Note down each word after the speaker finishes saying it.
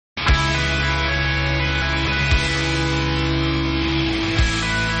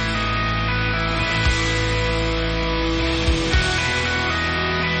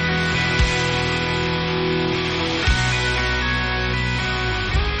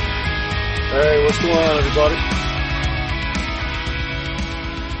Hey, what's going on, everybody?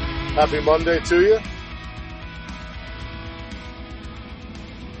 Happy Monday to you.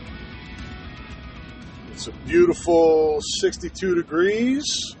 It's a beautiful 62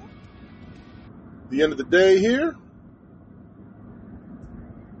 degrees. The end of the day here.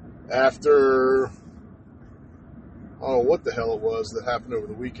 After, I don't know what the hell it was that happened over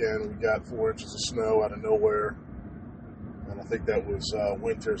the weekend. We got 4 inches of snow out of nowhere. And I think that was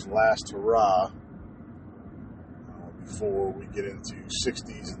winter's last hurrah before we get into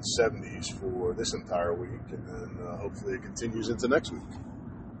 60s and 70s for this entire week. And then hopefully it continues into next week.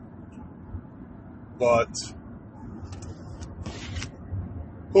 But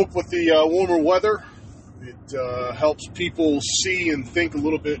hope with the warmer weather, it helps people see and think a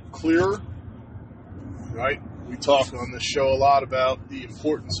little bit clearer, right? We talk on this show a lot about the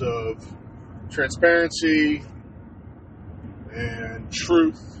importance of transparency and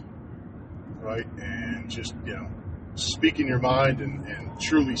truth, right? And just, speaking your mind and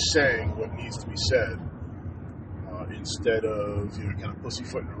truly saying what needs to be said instead of, kind of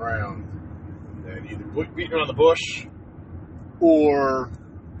pussyfooting around and either beating around the bush or,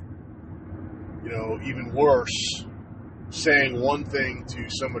 even worse, saying one thing to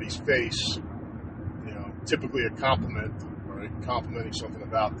somebody's face, typically a compliment, right? Complimenting something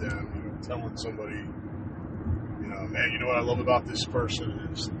about them, telling somebody, man, what I love about this person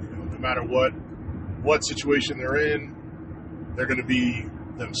is, no matter what situation they're in, they're going to be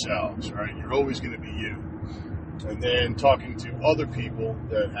themselves, right? You're always going to be you. And then talking to other people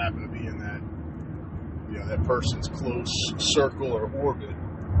that happen to be in that, that person's close circle or orbit,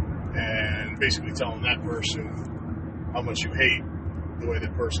 and basically telling that person how much you hate the way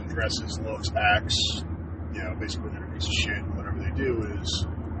that person dresses, looks, acts, basically they're a piece of shit, and whatever they do is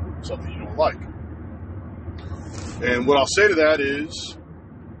something you don't like. And what I'll say to that is,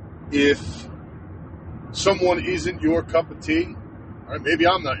 if someone isn't your cup of tea, all right, maybe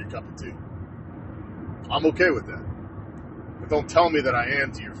I'm not your cup of tea. I'm okay with that. But don't tell me that I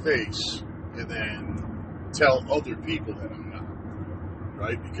am to your face and then tell other people that I'm not,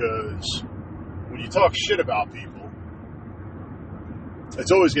 right? Because when you talk shit about people,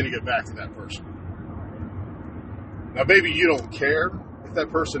 it's always going to get back to that person. Now, maybe you don't care if that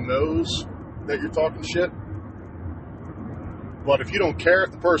person knows that you're talking shit. But if you don't care if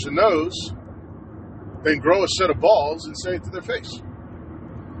the person knows, then grow a set of balls and say it to their face.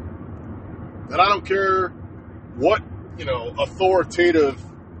 And I don't care what, authoritative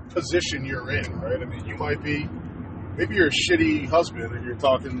position you're in, right? I mean, you might be, maybe you're a shitty husband and you're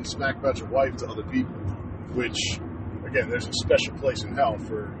talking smack about your wife to other people, which, again, there's a special place in hell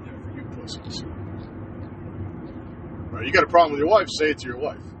for you pussies. Right? You got a problem with your wife, say it to your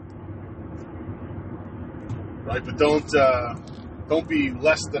wife. Right? But don't be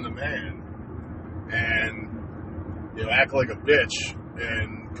less than a man and, act like a bitch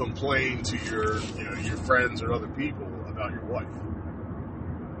and complain to your friends or other people about your wife.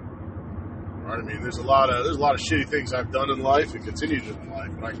 Right? I mean, there's a lot of shitty things I've done in life and continue to do in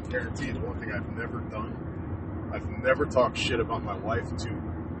life, but I can guarantee you the one thing I've never done, I've never talked shit about my wife to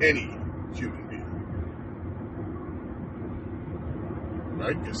any human being.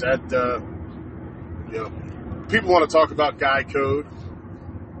 Right? Because that, people want to talk about guy code,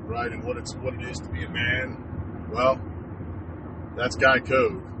 right, and what it is to be a man. Well, that's guy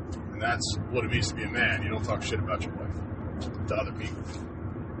code, and that's what it means to be a man. You don't talk shit about your wife to other people.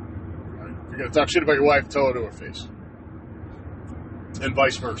 Right? If you're going to talk shit about your wife, tell her to her face, and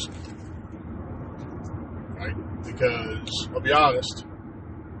vice versa. Right? Because, I'll be honest,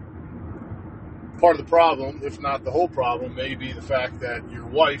 part of the problem, if not the whole problem, may be the fact that your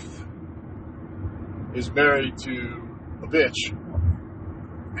wife is married to a bitch,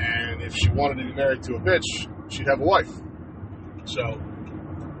 and if she wanted to be married to a bitch, she'd have a wife. So,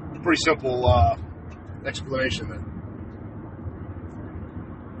 pretty simple explanation there.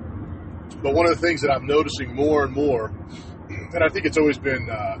 But one of the things that I'm noticing more and more, and I think it's always been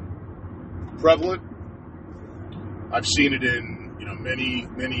prevalent, I've seen it in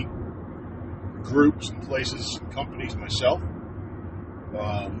many groups and places and companies myself,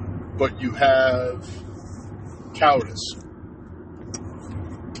 but you have cowardice,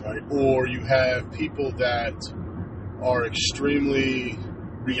 right? Or you have people that are extremely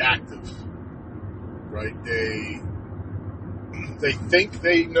reactive, right? They think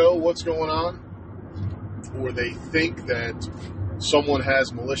they know what's going on, or they think that someone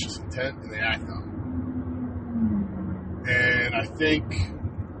has malicious intent and they act on it. And I think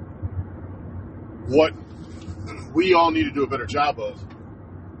what we all need to do a better job of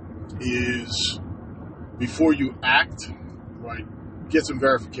is, before you act, right, get some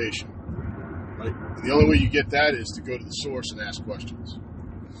verification. right? And the only way you get that is to go to the source and ask questions.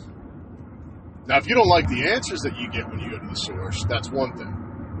 Now, if you don't like the answers that you get when you go to the source, that's one thing.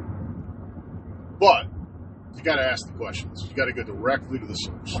 But you got to ask the questions. You got to go directly to the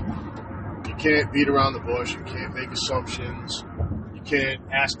source. You can't beat around the bush. You can't make assumptions. You can't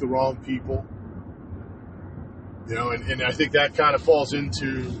ask the wrong people. You know, and I think that kind of falls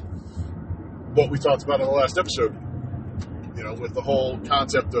into what we talked about in the last episode. You know, with the whole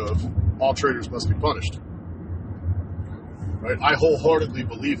concept of all traitors must be punished. Right? I wholeheartedly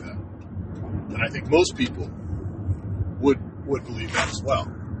believe that. And I think most people would believe that as well.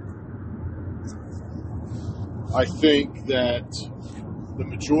 I think that the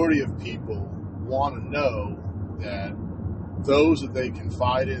majority of people want to know that those that they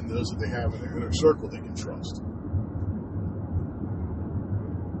confide in, those that they have in their inner circle, they can trust.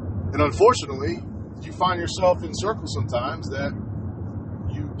 And unfortunately, you find yourself in circles sometimes that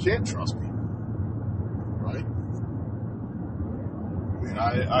you can't trust people, right? I mean,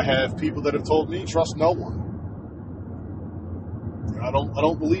 I have people that have told me, trust no one. You know, I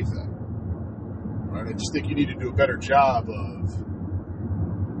don't believe that. Right? I just think you need to do a better job of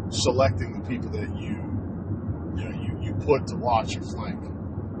selecting the people that you put to watch your flank,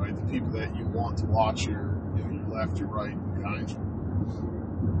 right? The people that you want to watch your left, your right, behind you.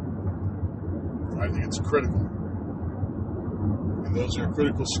 I think it's critical. And those are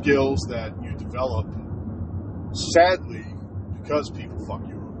critical skills that you develop, sadly, because people fuck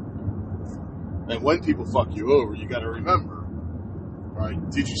you over. And when people fuck you over, you got to remember, right?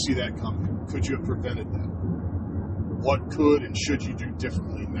 Did you see that coming? Could you have prevented that? What could and should you do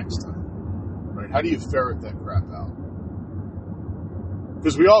differently next time? Right? How do you ferret that crap out?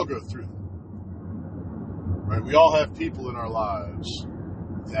 Because we all go through them. Right? We all have people in our lives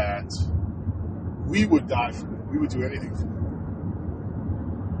that we would die for them. We would do anything for them.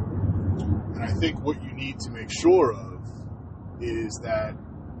 And I think what you need to make sure of is that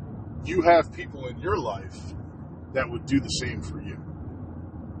you have people in your life that would do the same for you.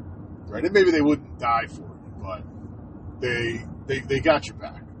 Right? And maybe they wouldn't die for you, but they got your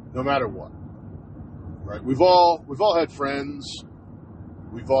back, no matter what. Right? We've all had friends.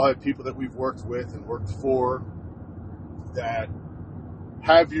 We've all had people that we've worked with and worked for that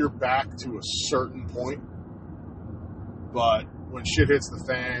have your back to a certain point, but when shit hits the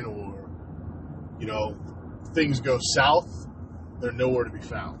fan or, you know, things go south, they're nowhere to be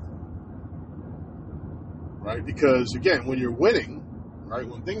found. Right? Because, again, when you're winning, right,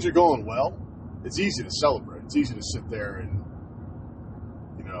 when things are going well, it's easy to celebrate. It's easy to sit there and,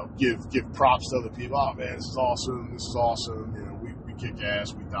 you know, give props to other people. Oh, man, this is awesome. This is awesome. You know, we kick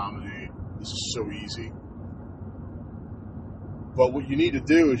ass. We dominate. This is so easy. But what you need to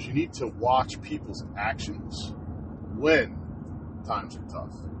do is you need to watch people's actions when times are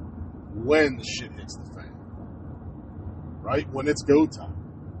tough, when the shit hits the fan, right? When it's go time.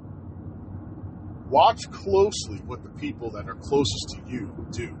 Watch closely what the people that are closest to you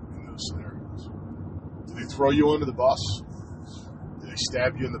do in those scenarios. Do they throw you under the bus? Do they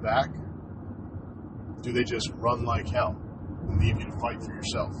stab you in the back? Do they just run like hell and leave you to fight for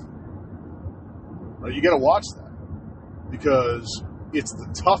yourself? Right? You got to watch that. Because it's the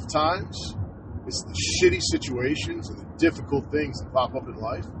tough times, it's the shitty situations and the difficult things that pop up in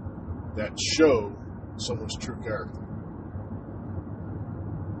life that show someone's true character.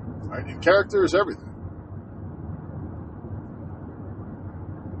 Right? And character is everything.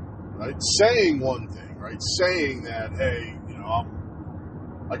 Right? Saying one thing, right? Saying that, hey, you know,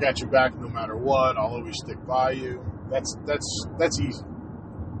 I got your back no matter what, I'll always stick by you. That's easy.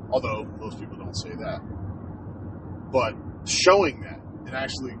 Although most people don't say that. But showing that and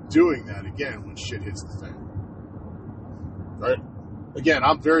actually doing that again when shit hits the fan. Right? Again,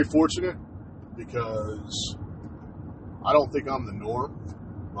 I'm very fortunate because I don't think I'm the norm.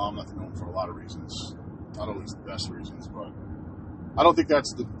 Well, I'm not the norm for a lot of reasons. Not always the best reasons, but I don't think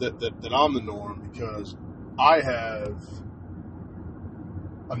that's that I'm the norm because I have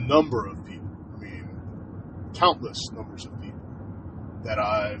a number of people. I mean, countless numbers of people that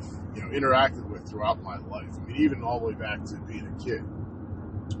I've interacted with throughout my life. I mean, even all the way back to being a kid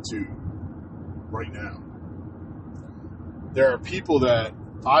to right now. There are people that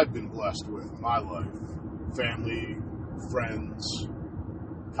I've been blessed with in my life, family, friends,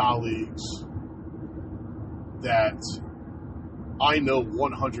 colleagues, that I know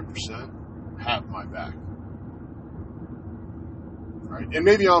 100% have my back. Right? And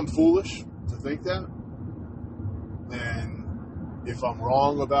maybe I'm foolish to think that. And if I'm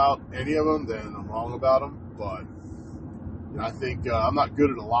wrong about any of them, then I'm wrong about them. But I think I'm not good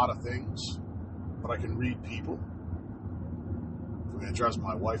at a lot of things, but I can read people. mean, it drives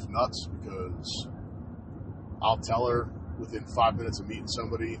my wife nuts because I'll tell her within 5 minutes of meeting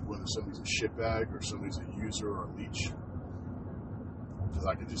somebody whether somebody's a shitbag or somebody's a user or a leech, because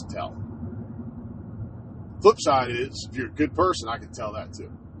I can just tell. Flip side is, if you're a good person, I can tell that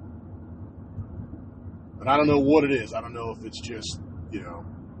too. But I don't know what it is. I don't know if it's just,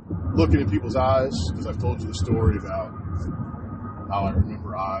 looking in people's eyes, because I've told you the story about how I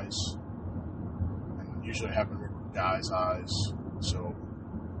remember eyes. And usually I haven't remembered guys' eyes. So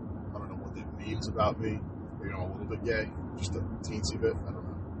I don't know what that means about me. Maybe I'm a little bit gay. Just a teensy bit. I don't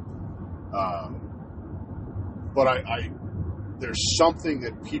know. But I there's something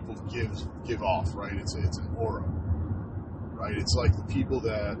that people give off, right? It's an aura, right? It's like the people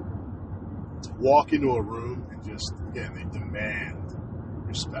that walk into a room and just, again, they demand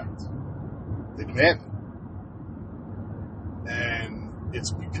respect. They demand it. And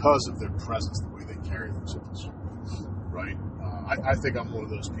it's because of their presence, the way they carry themselves, right? I think I'm one of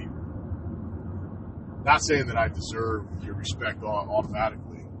those people. Not saying that I deserve your respect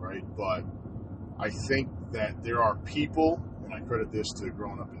automatically, right? But I think that there are people, and I credit this to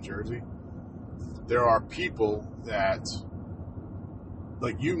growing up in Jersey, there are people that,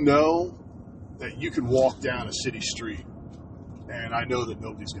 like, that you can walk down a city street and I know that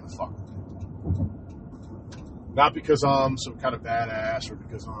nobody's going to fuck with me. Not because I'm some kind of badass or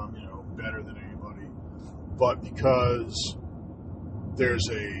because I'm, better than anybody, but because there's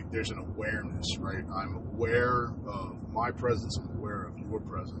an awareness, right? I'm aware of my presence, I'm aware of your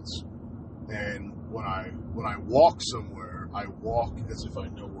presence. And when I walk somewhere, I walk as if I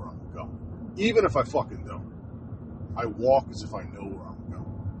know where I'm going. Even if I fucking don't. I walk as if I know where I'm going.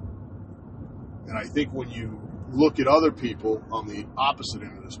 And I think when you look at other people on the opposite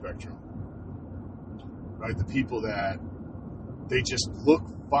end of the spectrum, right, the people that they just look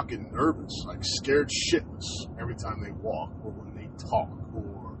fucking nervous, like scared shitless every time they walk or when they talk,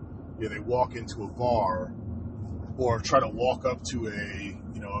 or they walk into a bar or try to walk up to a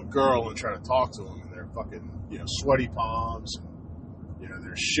girl and try to talk to them, and they're fucking sweaty palms and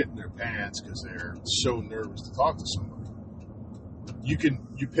they're shitting their pants because they're so nervous to talk to somebody.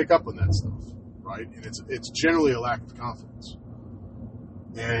 You pick up on that stuff, right? And it's generally a lack of confidence.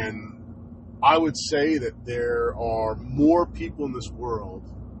 And I would say that there are more people in this world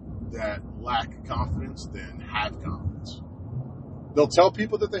that lack confidence than have confidence. They'll tell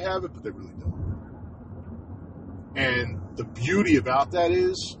people that they have it, but they really don't. And the beauty about that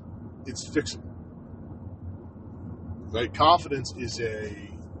is it's fixable. Right? Confidence is a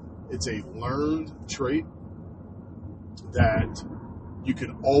learned trait that you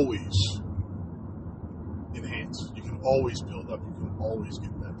can always enhance. You can always build up. You can always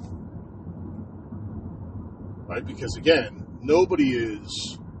get better. Right? Because again, nobody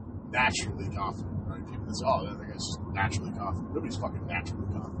is naturally confident. Right? People that say, "Oh, that guy's naturally confident." Nobody's fucking naturally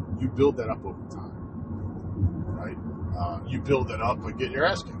confident. You build that up over time. Right? You build that up by getting your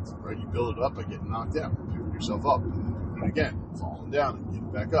ass kicked. Right? You build it up by getting knocked down, picking yourself up, and again, falling down and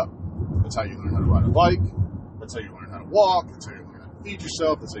getting back up. That's how you learn how to ride a bike. That's how you learn how to walk. That's how you learn how to feed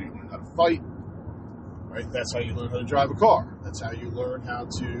yourself. That's how you learn how to fight. Right? That's how you learn how to drive a car. That's how you learn how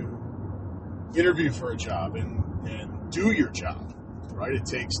to interview for a job and do your job. Right? It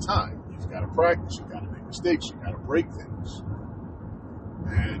takes time. You've got to practice. You've got to make mistakes. You've got to break things.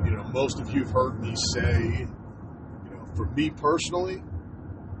 And, most of you have heard me say, for me personally,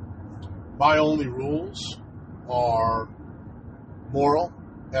 my only rules are moral,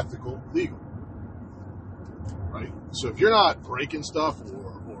 ethical, legal. Right? So if you're not breaking stuff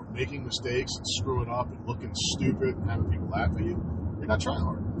or making mistakes and screwing up and looking stupid and having people laugh at you, you're not trying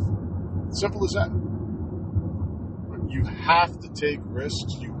hard enough. Simple as that. Right? You have to take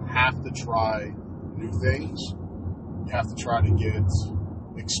risks. You have to try new things. You have to try to get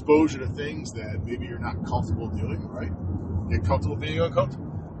exposure to things that maybe you're not comfortable doing, right? Get comfortable being uncomfortable.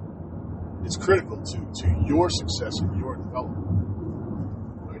 It's critical to your success and your development.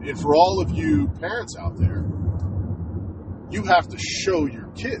 Right? And for all of you parents out there, you have to show your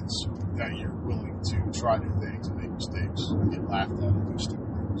kids that you're willing to try new things and make mistakes and get laughed at and do stupid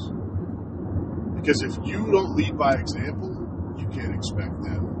things. Because if you don't lead by example, you can't expect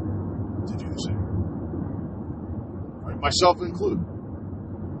them to do the same. Right? Myself included.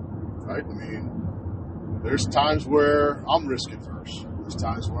 Right? I mean, there's times where I'm risk adverse. There's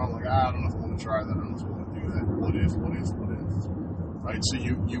times where I'm like, I don't know if I want to try that. I don't know if I want to do that. What if? Right? So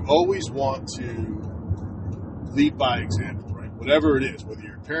you always want to lead by example, right? Whatever it is, whether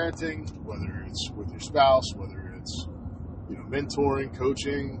you're parenting, whether it's with your spouse, whether it's, mentoring,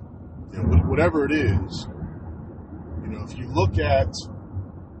 coaching, whatever it is, if you look at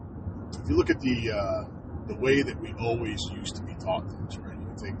the the way that we always used to be taught things, right? You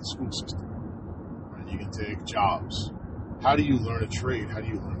can take the school system, right? You can take jobs. How do you learn a trade? How do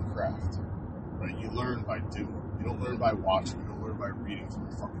you learn a craft? Right? You learn by doing. You don't learn by watching. You don't learn by reading from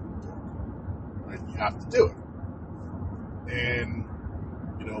a fucking book. Right? You have to do it. And,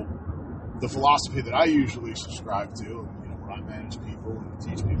 you know, the philosophy that I usually subscribe to, and, you know, when I manage people and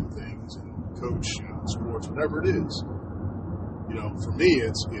teach people things and coach, you know, sports, whatever it is, you know, for me,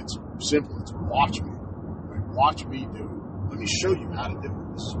 it's simple. It's watch me. Right? Watch me do it. Let me show you how to do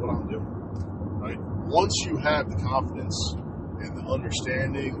it. This is what I'm doing. Right? Once you have the confidence and the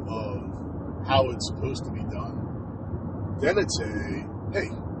understanding of how it's supposed to be done, then it's hey,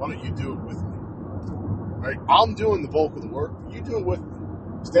 why don't you do it with me? Right? I'm doing the bulk of the work. You do it with me.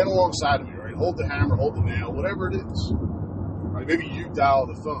 Stand alongside of me, right? Hold the hammer, hold the nail, whatever it is. Right? Maybe you dial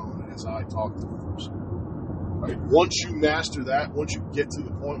the phone as I talk to the person. Right? Once you master that, once you get to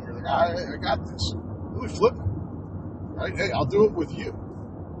the point where you're like, I got this. Let me flip it. Right? Hey, I'll do it with you.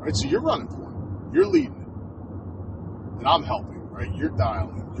 Right? So you're running point. You're leading it. And I'm helping, right? You're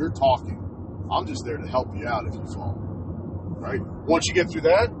dialing. You're talking. I'm just there to help you out if you fall. Right? Once you get through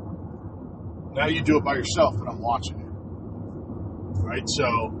that, now you do it by yourself, but I'm watching you. Right? So,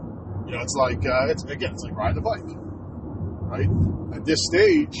 you know, it's like, it's like riding a bike. Right? At this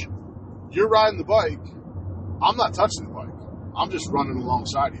stage, you're riding the bike. I'm not touching the bike. I'm just running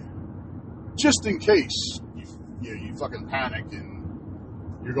alongside you. Just in case you fucking panic and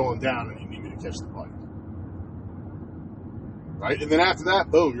you're going down and you need me to catch the bike. Right? And then after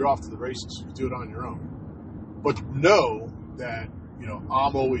that, boom, you're off to the races. You do it on your own. But know that, you know,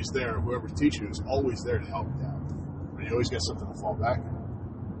 I'm always there. Whoever's teaching you is always there to help you out. And you always get something to fall back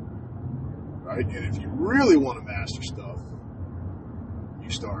on. Right? And if you really want to master stuff, you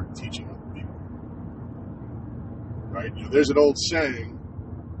start teaching other people. Right? You know, there's an old saying,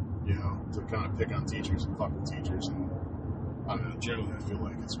 you know, to kind of pick on teachers and fuck with teachers. And I don't know, generally I feel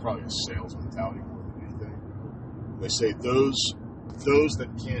like it's probably a sales mentality more than anything. They say those that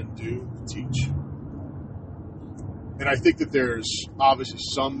can't do, teach. And I think that there's obviously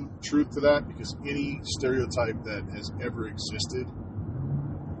some truth to that, because any stereotype that has ever existed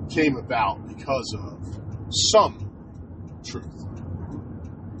came about because of some truth.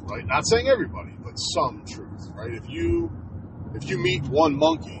 Right? Not saying everybody, but some truth. Right? If you meet one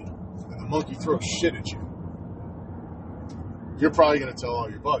monkey and the monkey throws shit at you, you're probably going to tell all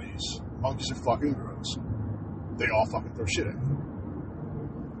your buddies, monkeys are fucking gross. They all fucking throw shit at you.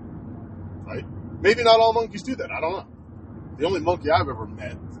 Right? Maybe not all monkeys do that. I don't know. The only monkey I've ever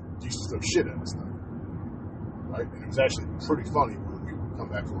met used to throw shit at us. Right? And it was actually pretty funny when we would come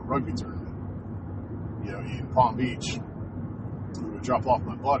back from a rugby tournament. You know, in Palm Beach, we would drop off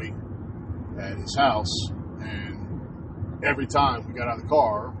my buddy at his house, and every time we got out of the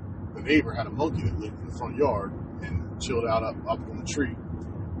car, the neighbor had a monkey that lived in the front yard and chilled out up on the tree.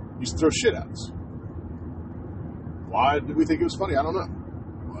 He used to throw shit at us. Why did we think it was funny? I don't know.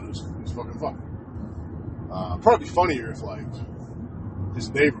 Well, it was fucking funny. Probably funnier if, like, his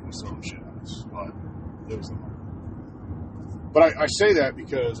neighbor was throwing shit at us, but it was not. But I say that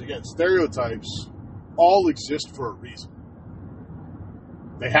because, again, stereotypes all exist for a reason.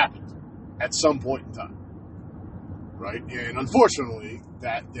 They happened at some point in time, right? And unfortunately,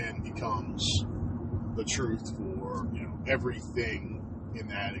 that then becomes the truth for, you know, everything in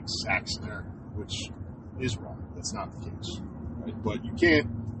that exact scenario, which is wrong. That's not the case, right? But you can't,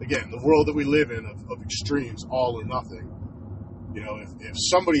 again, the world that we live in of extremes, all or nothing. You know, if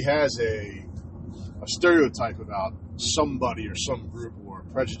somebody has a stereotype about somebody or some group or a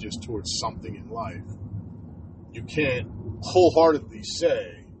prejudice towards something in life, you can't wholeheartedly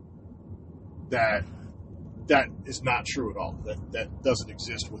say that is not true at all. That doesn't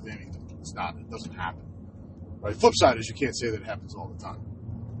exist with anything. It's not. It doesn't happen. Right? Flip side is you can't say that it happens all the time.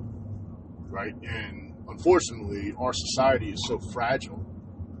 Right? And unfortunately, our society is so fragile,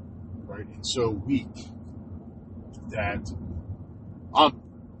 right, and so weak that I'm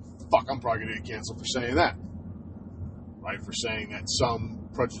probably going to get canceled for saying that. Right? For saying that some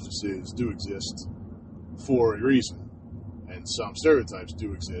prejudices do exist for a reason, and some stereotypes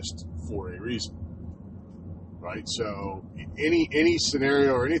do exist for a reason. Right? So any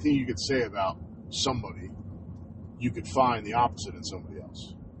scenario or anything you could say about somebody, you could find the opposite in somebody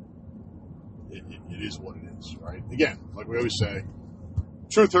else. It is what it is, right? Again, like we always say,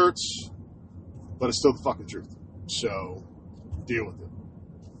 truth hurts, but it's still the fucking truth. So deal with it,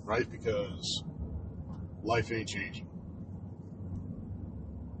 right? Because life ain't changing,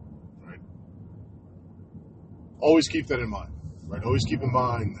 right? Always keep that in mind, right? Always keep in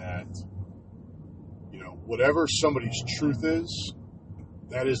mind that, you know, whatever somebody's truth is,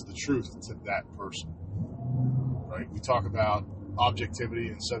 that is the truth to that person. right? We talk about objectivity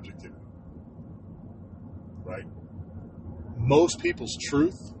and subjectivity, right? Most people's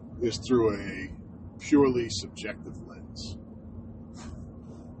truth is through a purely subjective lens,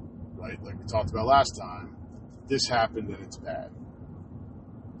 right? Like we talked about last time, this happened and it's bad.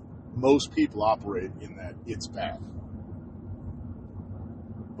 Most people operate in that it's bad.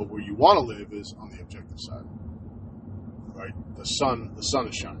 But where you want to live is on the objective side, right? The sun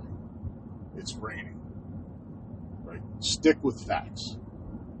is shining. It's raining, right? Stick with facts.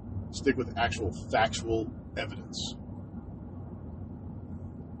 Stick with actual factual evidence.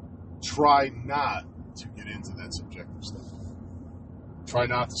 Try not to get into that subjective stuff. Try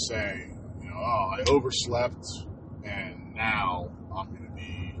not to say, I overslept and now I'm going to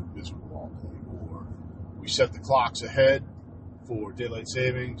be miserable all day. Or we set the clocks ahead for daylight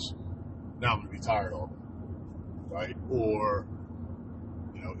savings, now I'm going to be tired all day. Right? Or,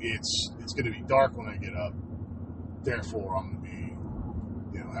 it's going to be dark when I get up, therefore I'm going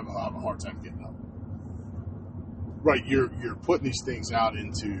to be, have a hard time getting up. Right, you're putting these things out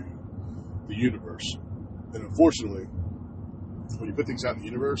into the universe. And unfortunately, when you put things out in the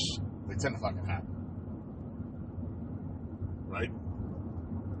universe, they tend to fucking happen. Right?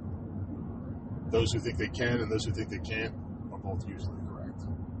 Those who think they can and those who think they can't are both usually correct.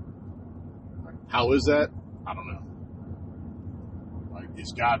 Right? How is that? I don't know. Right?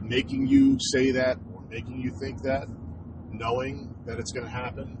 Is God making you say that or making you think that, knowing that it's going to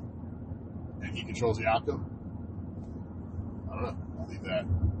happen and He controls the outcome? I don't know. I'll leave that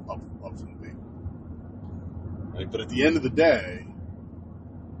up for debate. Right? But at the end of the day,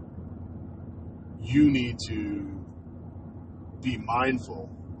 you need to be mindful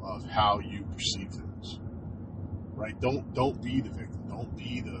of how you perceive things. Right? Don't be the victim. Don't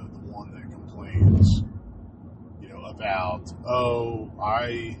be the one that complains, about,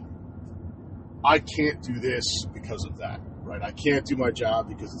 I can't do this because of that. Right? I can't do my job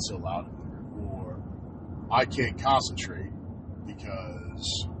because it's so loud in here. Or I can't concentrate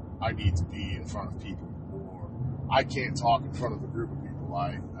because I need to be in front of people. Or I can't talk in front of a group of people.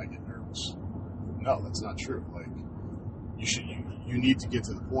 I get nervous. No, that's not true. Like, you need to get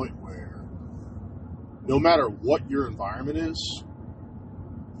to the point where no matter what your environment is,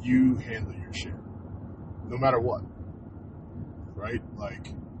 you handle your shit. No matter what. Right?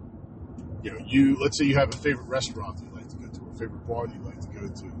 Like, let's say you have a favorite restaurant that you like to go to, or a favorite bar that you like to go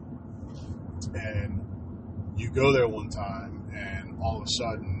to, and you go there one time, and all of a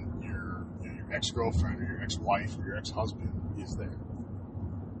sudden your ex-girlfriend or your ex-wife or your ex-husband is there.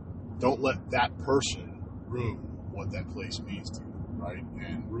 Don't let that person ruin what that place means to you, right?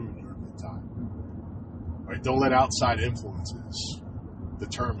 And ruin your good time. Right? Don't let outside influences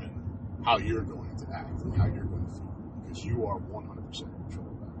determine how you're going to act and how you're going to feel, because you are 100% in control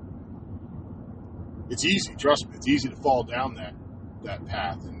of that. It's easy, trust me. It's easy to fall down that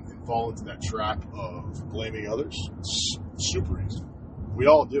path and fall into that trap of blaming others. It's super easy. We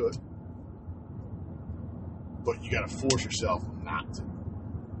all do it. But you got to force yourself not to.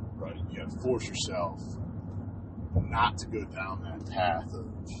 Right? You got to force yourself not to go down that path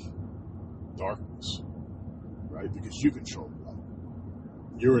of darkness. Right? Because you control it.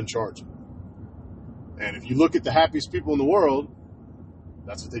 You're in charge of it. And if you look at the happiest people in the world,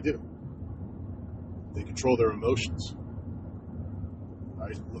 that's what they do. They control their emotions.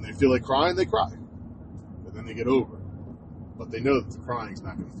 Right? When they feel like crying, they cry. And then they get over it. But they know that the crying is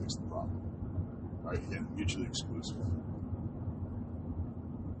not going to fix the problem. Right? Again, mutually exclusive.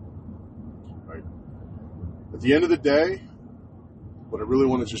 Right? At the end of the day, what I really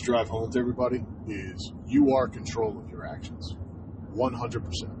want to just drive home to everybody is you are in control of your actions.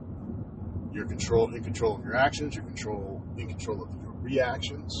 100%. You're in control of your actions. You're in control of your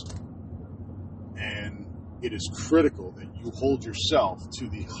reactions. And it is critical that you hold yourself to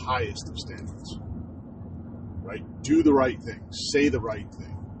the highest of standards. Right? Do the right thing. Say the right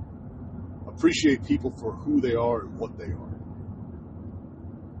thing. Appreciate people for who they are and what they are.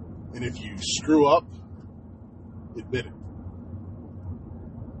 And if you screw up, admit it.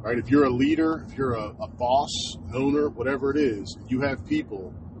 Right? If you're a leader, if you're a boss, an owner, whatever it is, you have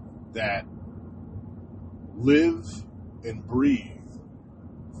people that live and breathe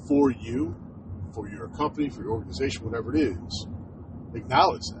for you, for your company, for your organization, whatever it is.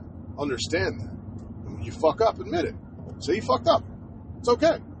 Acknowledge that. Understand that. And when you fuck up, admit it. Say you fucked up. It's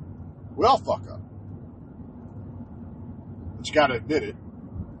okay. We all fuck up. But you gotta admit it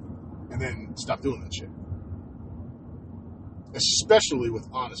and then stop doing that shit. Especially with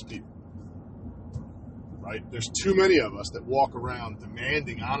honest people. Right? There's too many of us that walk around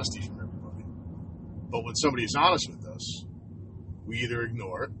demanding honesty from everybody. But when somebody is honest with us, we either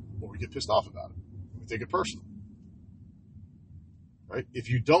ignore it or we get pissed off about it. We take it personal. Right? If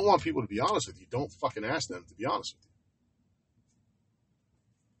you don't want people to be honest with you, don't fucking ask them to be honest with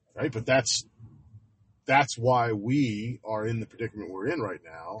you. Right? But that's why we are in the predicament we're in right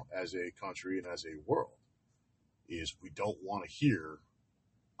now as a country and as a world, is we don't want to hear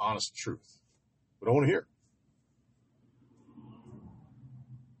honest truth. We don't want to hear it.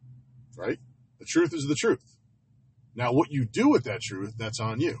 Right? The truth is the truth. Now, what you do with that truth, that's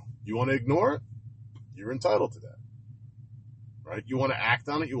on you. You want to ignore it? You're entitled to that. Right? You want to act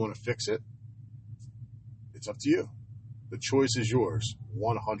on it? You want to fix it? It's up to you. The choice is yours,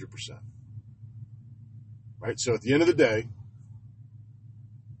 100%. Right? So at the end of the day,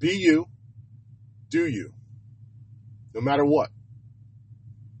 be you, do you, no matter what.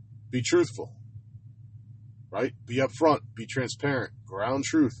 Be truthful. Right? Be upfront, be transparent, ground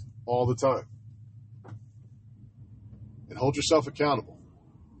truth all the time. And hold yourself accountable.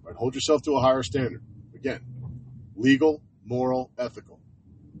 Right? Hold yourself to a higher standard. Again, legal, moral, ethical.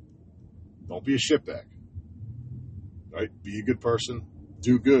 Don't be a shitbag. Right? Be a good person.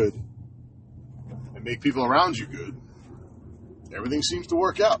 Do good. And make people around you good. Everything seems to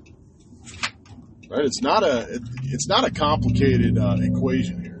work out. Right? It's not a complicated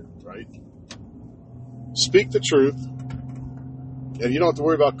equation here. Right? Speak the truth. And you don't have to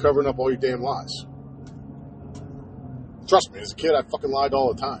worry about covering up all your damn lies. Trust me, as a kid, I fucking lied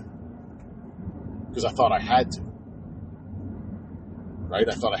all the time. Because I thought I had to. Right?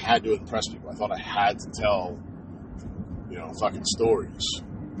 I thought I had to impress people. I thought I had to tell, fucking stories.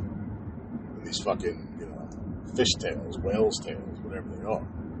 And these fucking, fish tales, whales tales, whatever they are.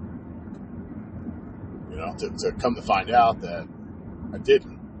 To come to find out that I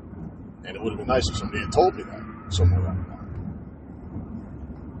didn't. And it would have been nice if somebody had told me that somewhere along the line.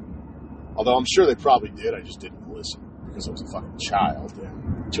 Although I'm sure they probably did, I just didn't listen. Because I was a fucking child,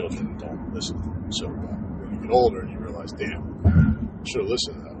 and children don't listen so well. When you get older and you realize, damn, I should have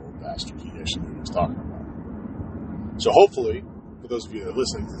listened to that old bastard. He actually knew what he was talking about. So hopefully, for those of you that are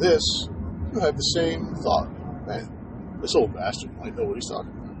listening to this, you have the same thought. Man, this old bastard might know what he's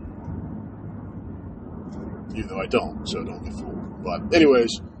talking about. Even though I don't, so don't get fooled. But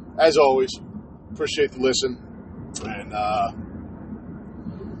anyways, as always, appreciate the listen. And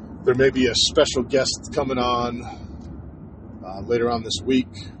there may be a special guest coming on later on this week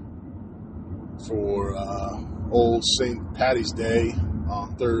for old St. Patty's Day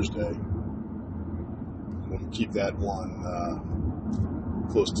on Thursday. I'm going to keep that one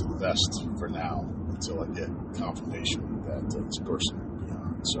close to the vest for now until I get confirmation that this person will be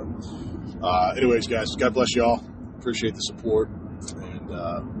on. So, anyways, guys, God bless y'all. Appreciate the support. And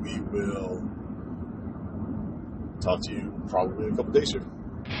we will talk to you probably in a couple days here.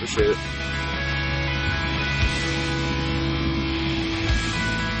 Appreciate it.